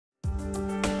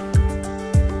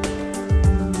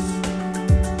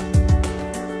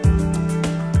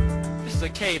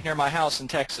cave near my house in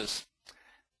Texas.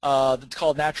 It's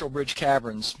called Natural Bridge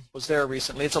Caverns. Was there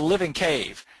recently. It's a living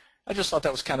cave. I just thought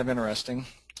that was kind of interesting.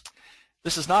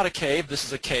 This is not a cave. This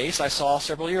is a case I saw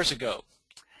several years ago.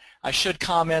 I should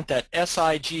comment that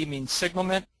SIG means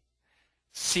signalment,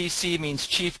 CC means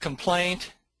chief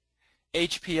complaint,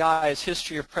 HPI is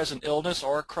history of present illness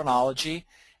or chronology,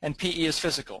 and PE is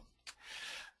physical.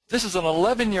 This is an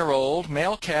 11-year-old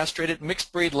male castrated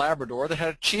mixed breed Labrador that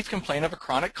had a chief complaint of a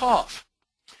chronic cough.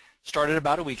 Started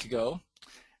about a week ago.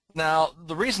 Now,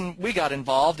 the reason we got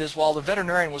involved is while the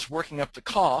veterinarian was working up the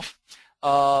cough,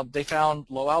 they found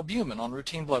low albumin on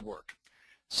routine blood work.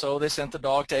 So they sent the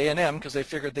dog to A&M because they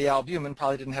figured the albumin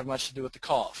probably didn't have much to do with the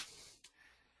cough.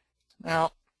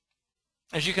 Now,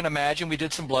 as you can imagine, we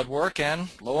did some blood work, and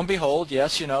lo and behold,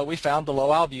 yes, we found the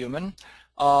low albumin.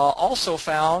 Also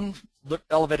found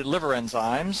elevated liver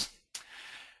enzymes.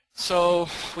 So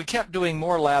we kept doing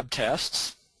more lab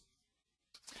tests.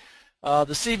 The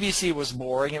CBC was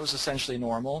boring. It was essentially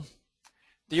normal.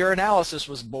 The urinalysis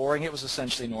was boring. It was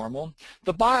essentially normal.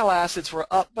 The bile acids were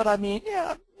up, but I mean,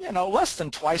 yeah, less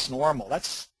than twice normal.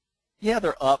 Yeah,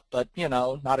 they're up, but,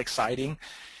 not exciting.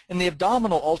 And the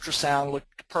abdominal ultrasound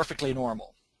looked perfectly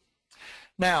normal.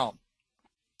 Now,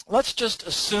 let's just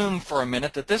assume for a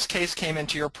minute that this case came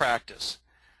into your practice.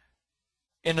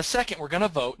 In a second, we're going to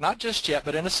vote, not just yet,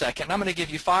 but in a second. And I'm going to give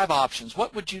you 5 options.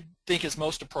 What would you think is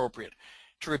most appropriate?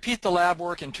 To repeat the lab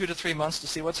work in 2 to 3 months to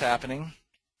see what's happening,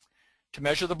 to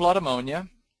measure the blood ammonia,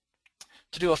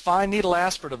 to do a fine needle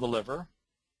aspirate of the liver,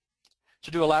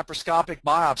 to do a laparoscopic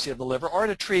biopsy of the liver, or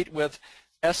to treat with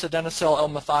S-adenosyl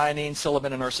L-methionine,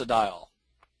 silibin, and ursodiol.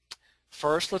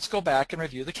 First, let's go back and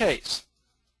review the case.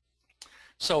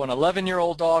 So an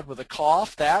 11-year-old dog with a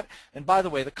cough, and by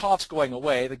the way, the cough's going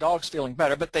away, the dog's feeling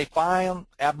better, but they find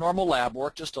abnormal lab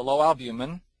work, just a low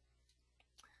albumin.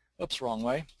 Oops, wrong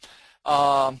way.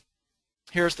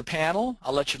 Here's the panel.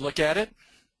 I'll let you look at it.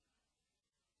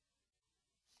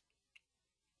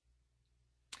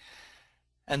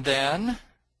 And then,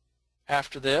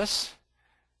 after this,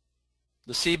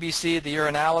 the CBC, the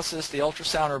urinalysis, the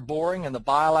ultrasound are boring, and the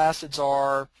bile acids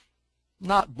are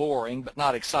not boring, but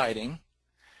not exciting.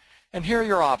 And here are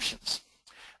your options.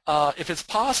 If it's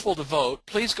possible to vote,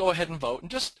 please go ahead and vote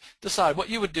and just decide what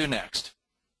you would do next.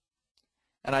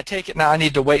 And I take it now I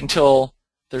need to wait until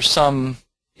there's some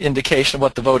indication of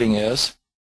what the voting is.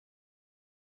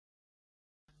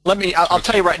 I'll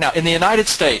tell you right now, in the United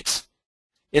States,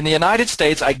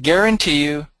 I guarantee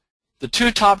you the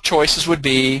 2 top choices would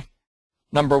be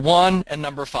number 1 and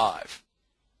number 5.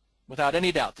 Without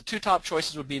any doubt, the 2 top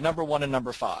choices would be number 1 and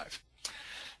number 5.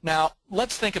 Now,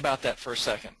 let's think about that for a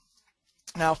second.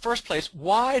 Now, first place,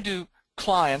 why do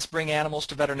clients bring animals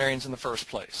to veterinarians in the first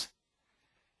place?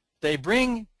 They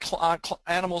bring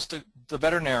animals to the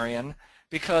veterinarian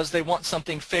because they want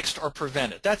something fixed or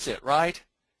prevented. That's it, right?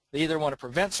 They either want to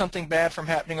prevent something bad from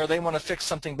happening or they want to fix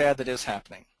something bad that is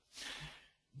happening.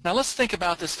 Now let's think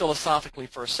about this philosophically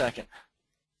for a second.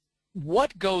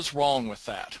 What goes wrong with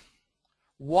that?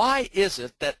 Why is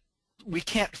it that we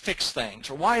can't fix things,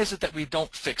 or why is it that we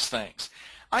don't fix things?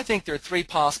 I think there are 3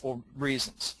 possible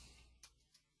reasons.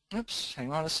 Oops,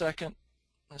 hang on a second.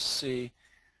 Let's see.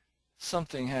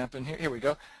 Something happened here. Here we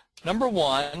go. Number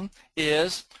 1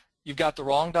 is you've got the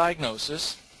wrong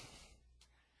diagnosis.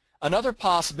 Another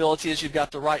possibility is you've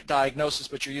got the right diagnosis,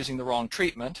 but you're using the wrong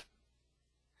treatment.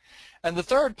 And the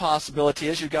third possibility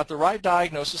is you've got the right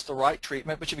diagnosis, the right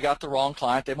treatment, but you've got the wrong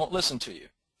client. They won't listen to you.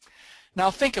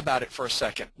 Now think about it for a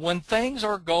second. When things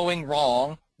are going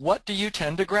wrong, what do you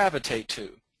tend to gravitate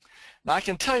to? Now I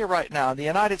can tell you right now, in the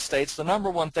United States, the number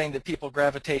 1 thing that people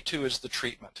gravitate to is the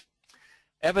treatment.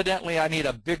 Evidently, I need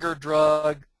a bigger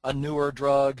drug, a newer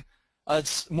drug, a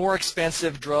more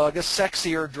expensive drug, a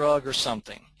sexier drug, or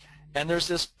something. And there's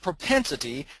this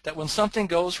propensity that when something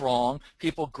goes wrong,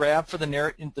 people grab for the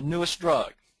newest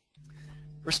drug.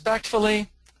 Respectfully,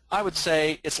 I would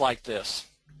say it's like this.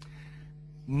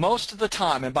 Most of the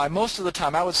time, and by most of the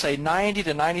time, I would say 90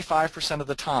 to 95% of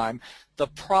the time, the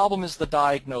problem is the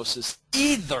diagnosis.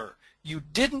 Either you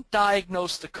didn't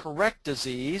diagnose the correct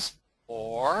disease,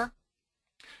 or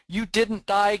you didn't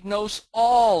diagnose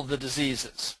all the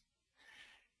diseases.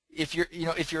 If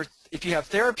you have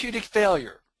therapeutic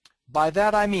failure, by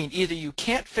that I mean either you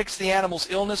can't fix the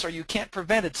animal's illness or you can't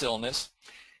prevent its illness.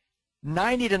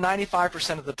 90 to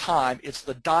 95% of the time, it's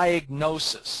the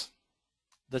diagnosis.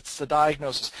 That's the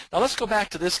diagnosis. Now let's go back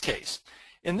to this case.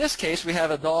 In this case, we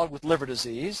have a dog with liver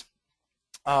disease.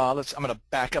 I'm going to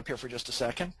back up here for just a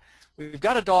second. We've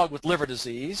got a dog with liver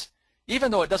disease.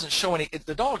 Even though it doesn't show any,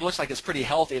 the dog looks like it's pretty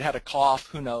healthy. It had a cough,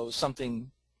 who knows,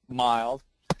 something mild.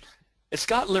 It's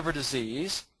got liver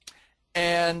disease,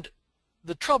 and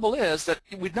the trouble is that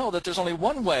we know that there's only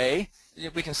one way.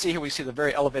 We can see here, we see the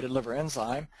very elevated liver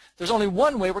enzyme. There's only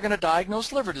one way we're going to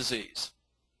diagnose liver disease.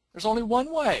 There's only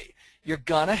one way. You're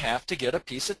going to have to get a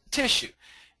piece of tissue.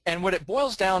 And what it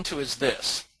boils down to is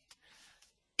this.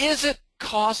 Is it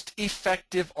cost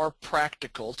effective or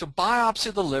practical to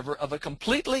biopsy the liver of a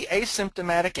completely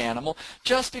asymptomatic animal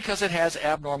just because it has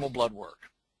abnormal blood work?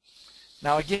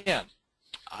 Now again,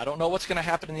 I don't know what's going to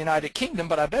happen in the United Kingdom,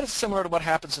 but I bet it's similar to what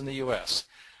happens in the U.S.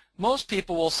 Most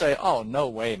people will say, oh, no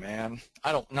way, man.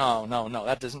 No,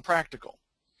 that isn't practical.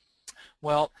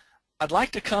 Well, I'd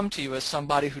like to come to you as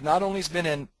somebody who not only has been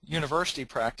in university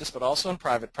practice, but also in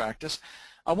private practice.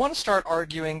 I want to start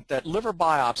arguing that liver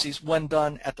biopsies, when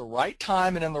done at the right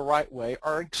time and in the right way,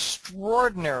 are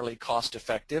extraordinarily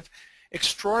cost-effective,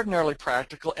 extraordinarily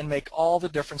practical, and make all the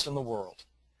difference in the world.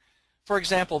 For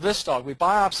example, this dog, we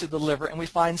biopsied the liver and we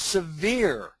find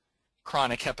severe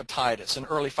chronic hepatitis and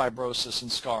early fibrosis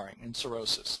and scarring and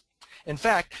cirrhosis. In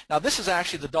fact, now this is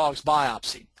actually the dog's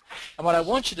biopsy. And what I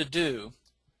want you to do,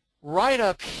 right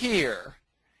up here,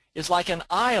 is like an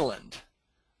island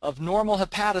of normal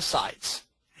hepatocytes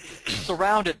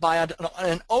surrounded by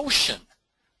an ocean,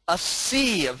 a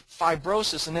sea of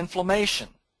fibrosis and inflammation.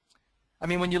 I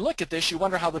mean, when you look at this, you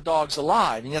wonder how the dog's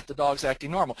alive, and yet the dog's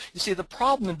acting normal. You see, the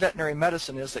problem in veterinary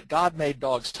medicine is that God made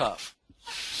dogs tough.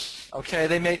 Okay,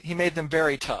 He made them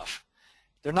very tough.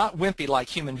 They're not wimpy like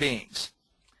human beings.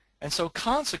 And so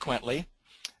consequently,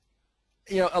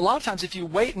 a lot of times if you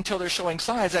wait until they're showing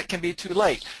signs, that can be too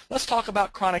late. Let's talk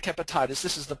about chronic hepatitis.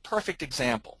 This is the perfect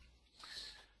example.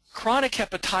 Chronic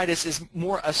hepatitis is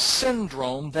more a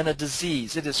syndrome than a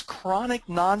disease. It is chronic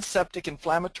non-septic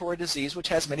inflammatory disease which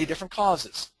has many different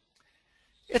causes.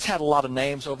 It's had a lot of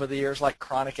names over the years like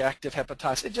chronic active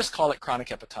hepatitis. They just call it chronic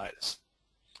hepatitis.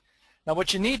 Now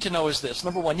what you need to know is this.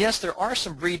 Number one, yes, there are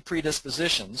some breed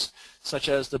predispositions such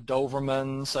as the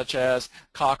Doberman, such as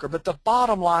Cocker, but the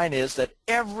bottom line is that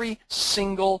every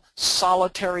single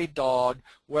solitary dog,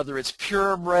 whether it's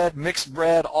purebred, mixed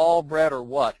bred, all bred, or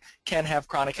what, can have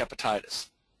chronic hepatitis.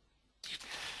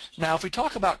 Now if we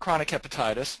talk about chronic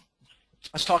hepatitis,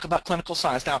 let's talk about clinical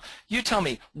signs. Now you tell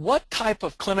me, what type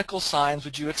of clinical signs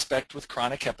would you expect with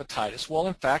chronic hepatitis? Well,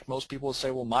 in fact, most people will say,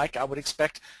 well, Mike, I would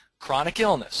expect chronic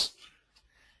illness.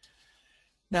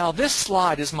 Now this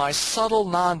slide is my subtle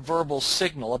nonverbal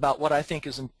signal about what I think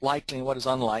is likely and what is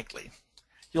unlikely.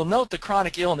 You'll note the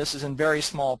chronic illness is in very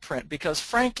small print because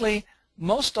frankly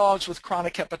most dogs with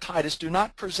chronic hepatitis do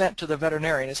not present to the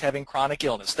veterinarian as having chronic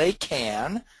illness. They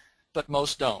can, but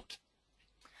most don't.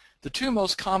 The two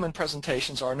most common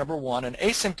presentations are, number one, an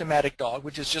asymptomatic dog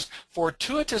which is just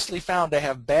fortuitously found to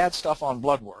have bad stuff on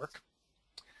blood work,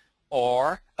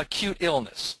 or acute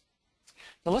illness.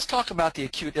 Now let's talk about the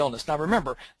acute illness. Now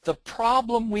remember, the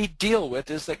problem we deal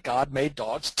with is that God made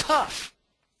dogs tough.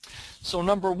 So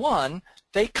number one,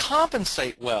 they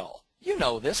compensate well. You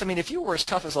know this. I mean, if you were as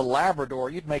tough as a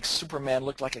Labrador, you'd make Superman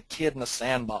look like a kid in a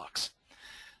sandbox.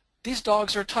 These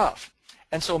dogs are tough.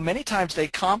 And so many times they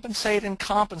compensate and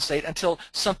compensate until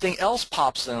something else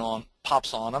pops on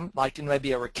them, like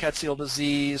maybe a rickettsial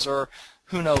disease or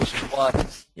who knows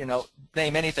what,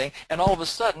 name anything, and all of a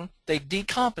sudden they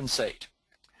decompensate.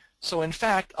 So in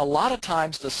fact, a lot of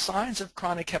times the signs of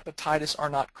chronic hepatitis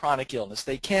are not chronic illness.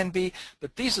 They can be,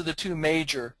 but these are the two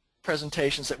major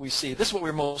presentations that we see. This is what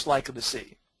we're most likely to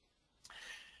see.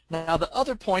 Now the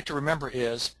other point to remember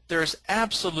is there's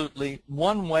absolutely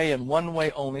one way and one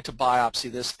way only to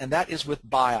biopsy this, and that is with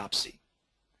biopsy.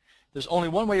 There's only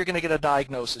one way you're going to get a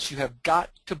diagnosis. You have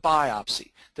got to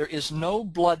biopsy. There is no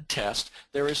blood test.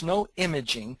 There is no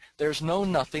imaging. There's no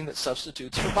nothing that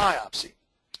substitutes for biopsy.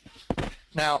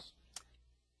 Now,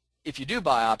 if you do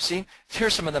biopsy,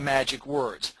 here's some of the magic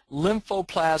words.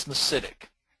 Lymphoplasmacytic.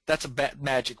 That's a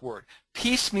magic word.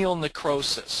 Piecemeal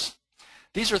necrosis.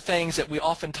 These are things that we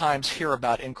oftentimes hear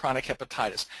about in chronic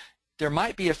hepatitis. There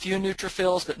might be a few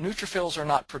neutrophils, but neutrophils are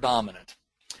not predominant.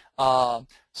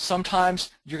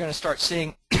 Sometimes you're going to start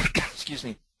seeing excuse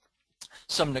me,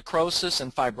 some necrosis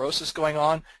and fibrosis going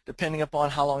on, depending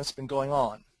upon how long it's been going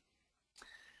on.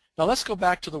 Now let's go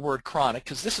back to the word chronic,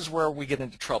 because this is where we get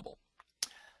into trouble.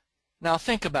 Now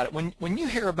think about it. When you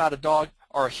hear about a dog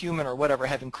or a human or whatever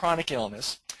having chronic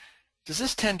illness, does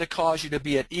this tend to cause you to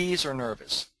be at ease or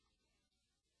nervous?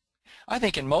 I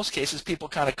think in most cases people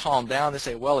kind of calm down. They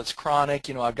say, well, it's chronic,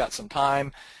 I've got some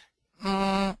time.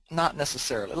 Not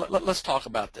necessarily. Let's talk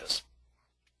about this.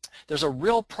 There's a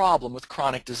real problem with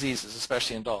chronic diseases,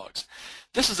 especially in dogs.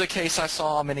 This is a case I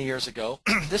saw many years ago.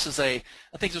 This is I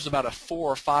think this was about a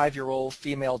 4 or 5 year old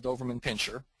female Doberman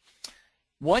Pinscher.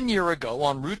 1 year ago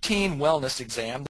on routine wellness exam,